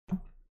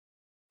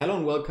Hello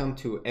and welcome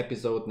to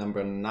episode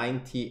number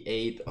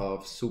 98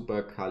 of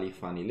Super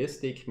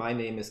Califanilistic. My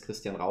name is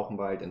Christian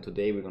Rauchenwald and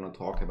today we're going to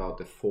talk about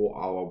the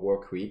 4-hour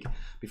work week.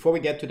 Before we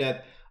get to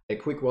that, a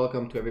quick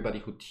welcome to everybody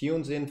who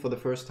tunes in for the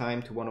first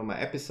time to one of my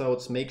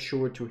episodes. Make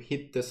sure to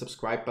hit the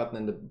subscribe button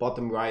in the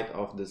bottom right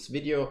of this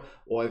video,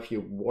 or if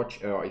you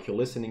watch or if you're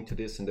listening to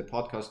this in the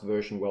podcast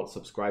version, well,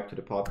 subscribe to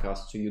the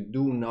podcast so you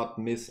do not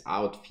miss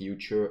out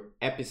future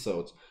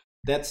episodes.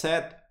 That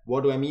said,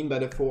 what do I mean by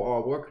the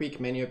 4-hour work week?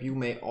 Many of you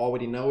may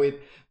already know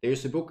it.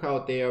 There's a book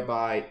out there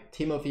by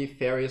Timothy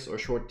Ferriss, or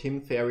short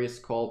Tim Ferriss,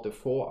 called The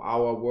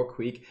 4-Hour Work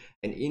Week.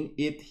 And in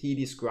it, he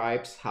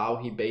describes how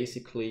he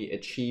basically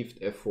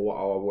achieved a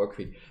 4-hour work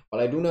week.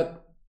 But I do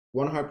not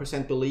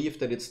 100% believe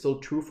that it's still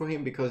true for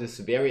him, because he's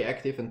very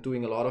active and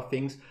doing a lot of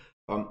things.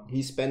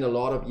 He spent a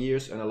lot of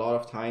years and a lot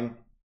of time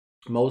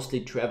mostly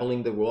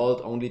traveling the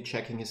world, only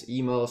checking his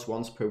emails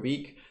once per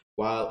week,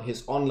 while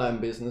his online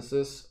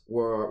businesses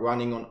were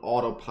running on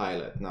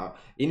autopilot. Now,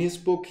 in his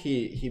book,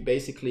 he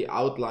basically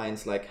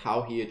outlines like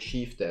how he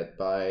achieved that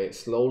by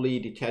slowly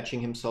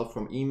detaching himself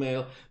from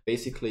email,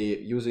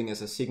 basically using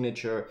as a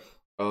signature,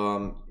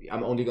 I'm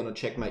only going to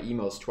check my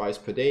emails twice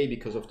per day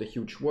because of the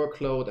huge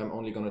workload. I'm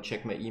only going to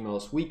check my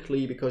emails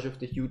weekly because of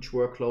the huge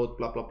workload,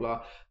 blah, blah,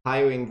 blah.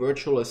 Hiring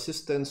virtual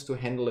assistants to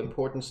handle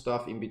important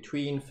stuff in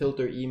between,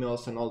 filter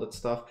emails and all that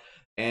stuff.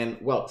 And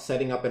well,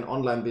 setting up an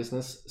online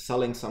business,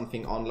 selling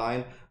something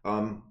online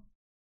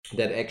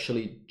that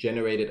actually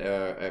generated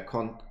a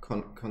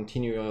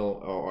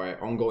continual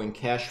or ongoing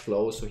cash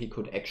flow, so he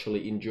could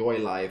actually enjoy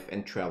life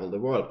and travel the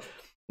world.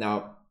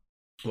 Now,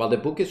 while the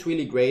book is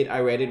really great, I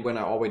read it when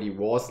I already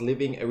was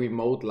living a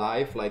remote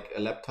life, like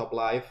a laptop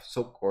life,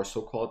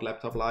 so-called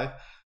laptop life.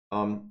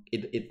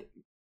 It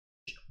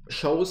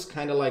shows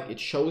kind of like, it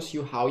shows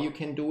you how you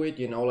can do it,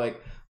 you know,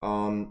 like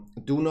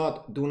do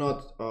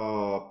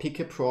not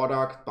pick a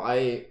product,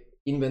 buy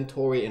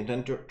inventory and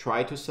then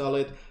try to sell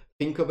it.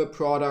 Think of a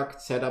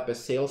product, set up a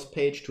sales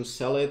page to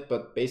sell it,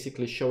 but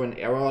basically show an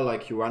error,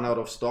 like you run out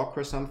of stock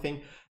or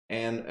something,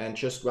 and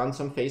just run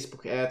some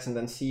Facebook ads and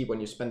then see, when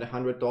you spend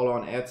 $100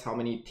 on ads, how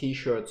many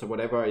t-shirts or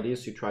whatever it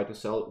is you try to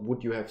sell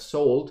would you have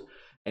sold.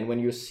 And when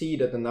you see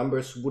that the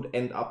numbers would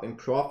end up in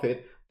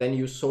profit, then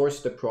you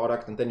source the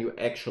product and then you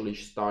actually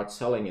start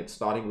selling it,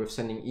 starting with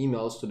sending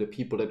emails to the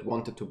people that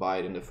wanted to buy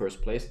it in the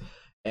first place.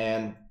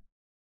 And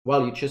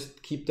well, you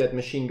just keep that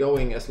machine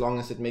going as long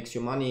as it makes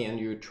you money, and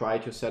you try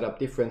to set up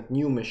different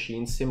new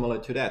machines similar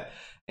to that.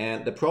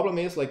 And the problem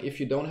is, like, if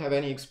you don't have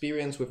any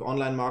experience with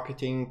online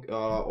marketing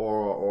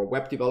or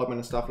web development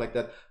and stuff like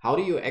that, how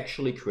do you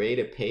actually create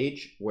a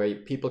page where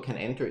people can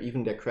enter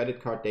even their credit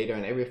card data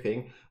and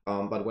everything?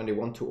 But when they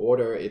want to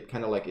order, it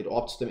kind of like, it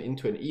opts them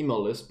into an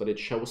email list, but it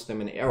shows them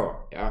an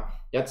error. Yeah,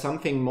 that's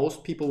something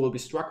most people will be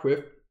struck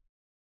with.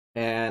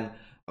 And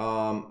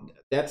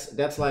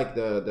that's like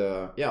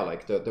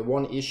the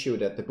one issue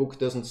that the book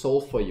doesn't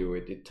solve for you.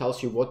 It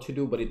tells you what to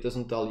do, but it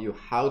doesn't tell you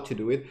how to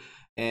do it.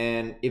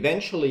 And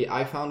eventually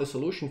I found a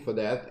solution for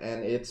that,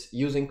 and it's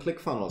using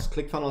ClickFunnels.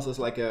 ClickFunnels is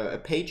like a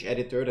page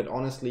editor that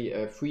honestly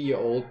a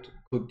 3-year-old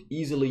could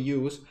easily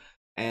use,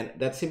 and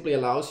that simply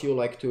allows you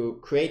like to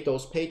create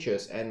those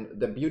pages. And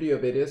the beauty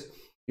of it is,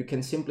 you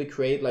can simply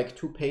create like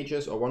 2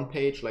 pages or 1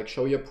 page, like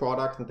show your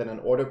product, and then an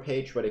order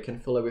page where they can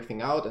fill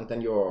everything out, and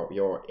then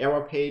your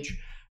error page,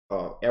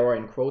 error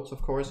in quotes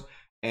of course.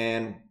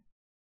 And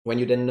when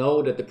you then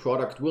know that the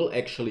product will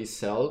actually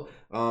sell,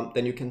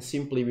 then you can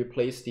simply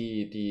replace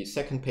the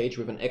second page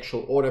with an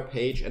actual order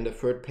page, and the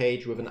third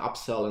page with an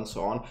upsell, and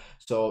so on.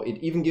 So it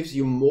even gives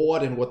you more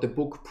than what the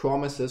book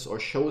promises or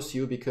shows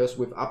you, because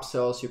with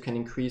upsells you can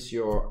increase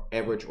your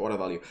average order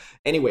value.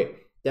 Anyway,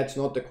 that's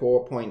not the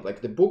core point. Like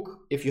the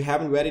book, if you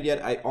haven't read it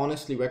yet, I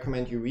honestly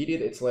recommend you read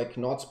it. It's like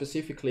not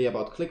specifically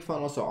about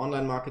ClickFunnels or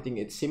online marketing.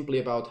 It's simply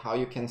about how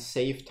you can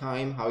save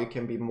time, how you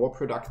can be more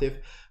productive,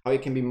 how you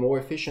can be more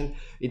efficient.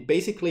 It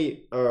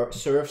basically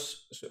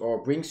serves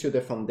or brings you the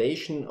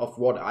foundation of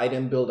what I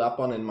then build up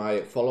on in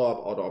my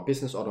follow-up or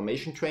business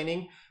automation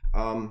training,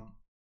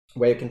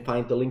 where you can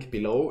find the link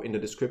below in the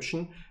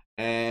description.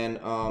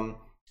 And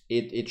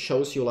it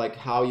shows you like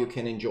how you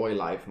can enjoy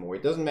life more.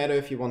 It doesn't matter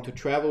if you want to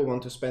travel,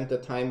 want to spend the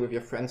time with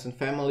your friends and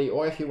family,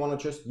 or if you want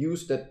to just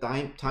use that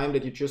time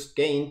that you just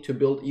gained to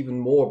build even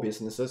more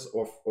businesses,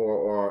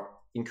 or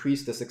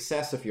increase the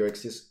success of your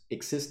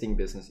existing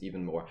business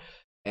even more.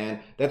 And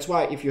that's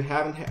why, if you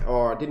haven't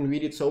or didn't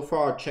read it so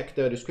far, check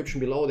the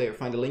description below there. You'll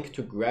find a link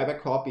to grab a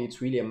copy.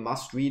 It's really a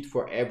must read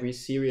for every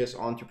serious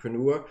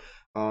entrepreneur.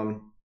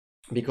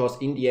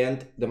 Because in the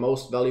end, the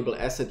most valuable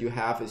asset you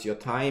have is your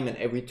time, and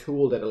every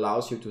tool that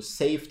allows you to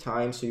save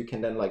time so you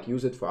can then like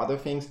use it for other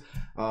things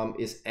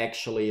is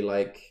actually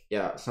like,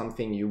 yeah,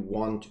 something you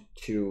want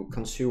to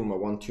consume or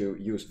want to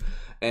use.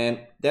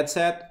 And that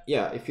said,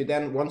 yeah, if you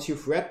then, once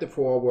you've read the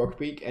 4-hour work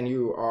week and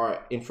you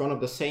are in front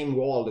of the same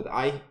wall that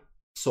I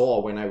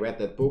saw when I read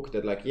that book,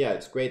 that like, yeah,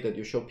 it's great that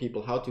you show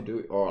people how to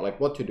do, or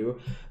like what to do,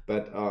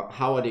 but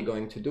how are they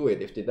going to do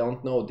it if they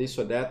don't know this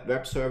or that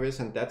web service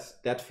and that's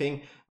that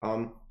thing?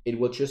 it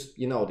will just,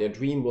 you know, their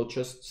dream will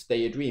just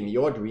stay a dream.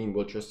 Your dream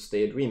will just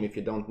stay a dream if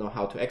you don't know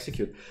how to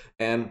execute.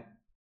 And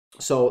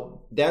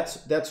so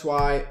that's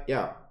why,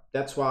 yeah,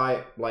 that's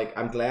why, like,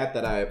 I'm glad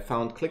that I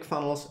found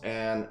ClickFunnels,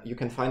 and you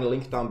can find a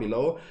link down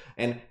below.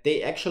 And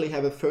they actually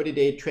have a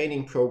 30-day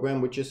training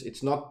program, which is,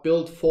 it's not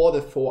built for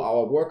the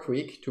 4-hour work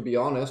week, to be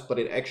honest, but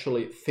it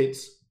actually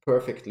fits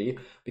perfectly,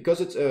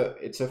 because it's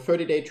a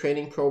 30-day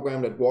training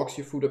program that walks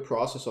you through the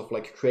process of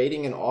like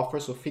creating an offer,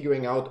 so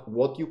figuring out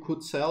what you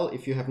could sell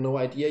if you have no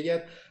idea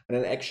yet, and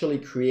then actually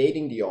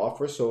creating the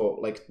offer, so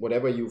like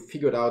whatever you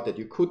figured out that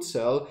you could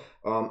sell,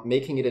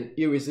 making it an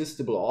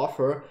irresistible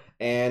offer.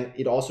 And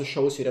it also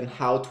shows you then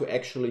how to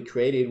actually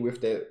create it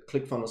with the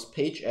ClickFunnels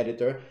page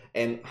editor,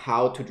 and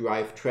how to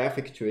drive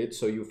traffic to it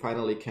so you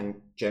finally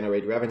can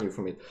generate revenue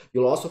from it.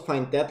 You'll also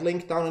find that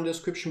link down in the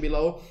description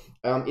below.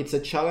 It's a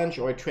challenge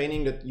or a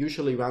training that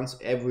usually runs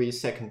every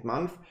second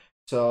month,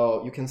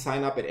 so you can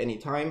sign up at any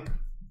time.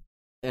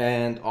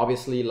 And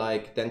obviously,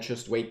 like, then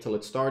just wait till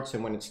it starts,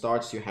 and when it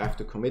starts you have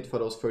to commit for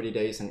those 30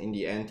 days, and in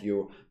the end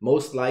you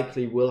most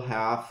likely will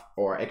have,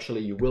 or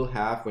actually you will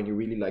have, when you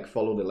really like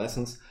follow the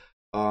lessons,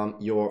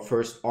 your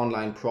first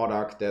online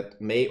product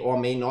that may or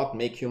may not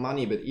make you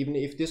money. But even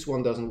if this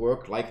one doesn't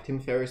work, like Tim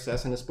Ferriss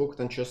says in his book,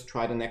 then just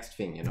try the next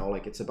thing, you know,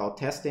 like it's about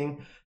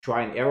testing,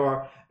 try and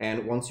error.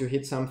 And once you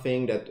hit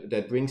something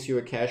that brings you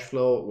a cash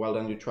flow, well,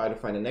 then you try to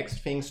find the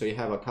next thing, so you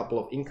have a couple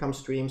of income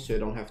streams, so you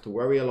don't have to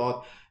worry a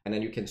lot, and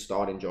then you can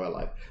start enjoy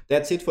life.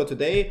 That's it for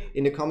today.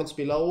 In the comments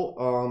below,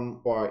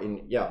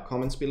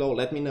 comments below,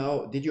 let me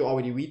know, did you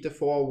already read the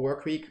 4-hour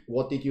work week?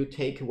 What did you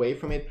take away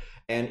from it?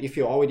 And if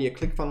you're already a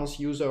ClickFunnels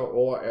user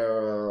or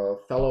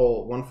a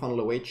fellow One Funnel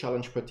Away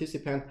Challenge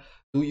participant,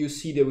 do you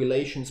see the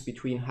relations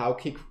between how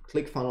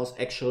ClickFunnels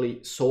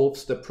actually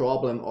solves the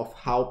problem of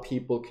how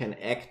people can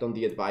act on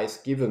the advice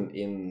given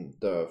in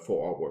the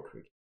 4-hour work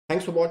week?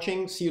 Thanks for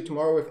watching. See you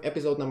tomorrow with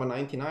episode number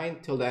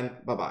 99. Till then,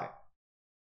 bye-bye.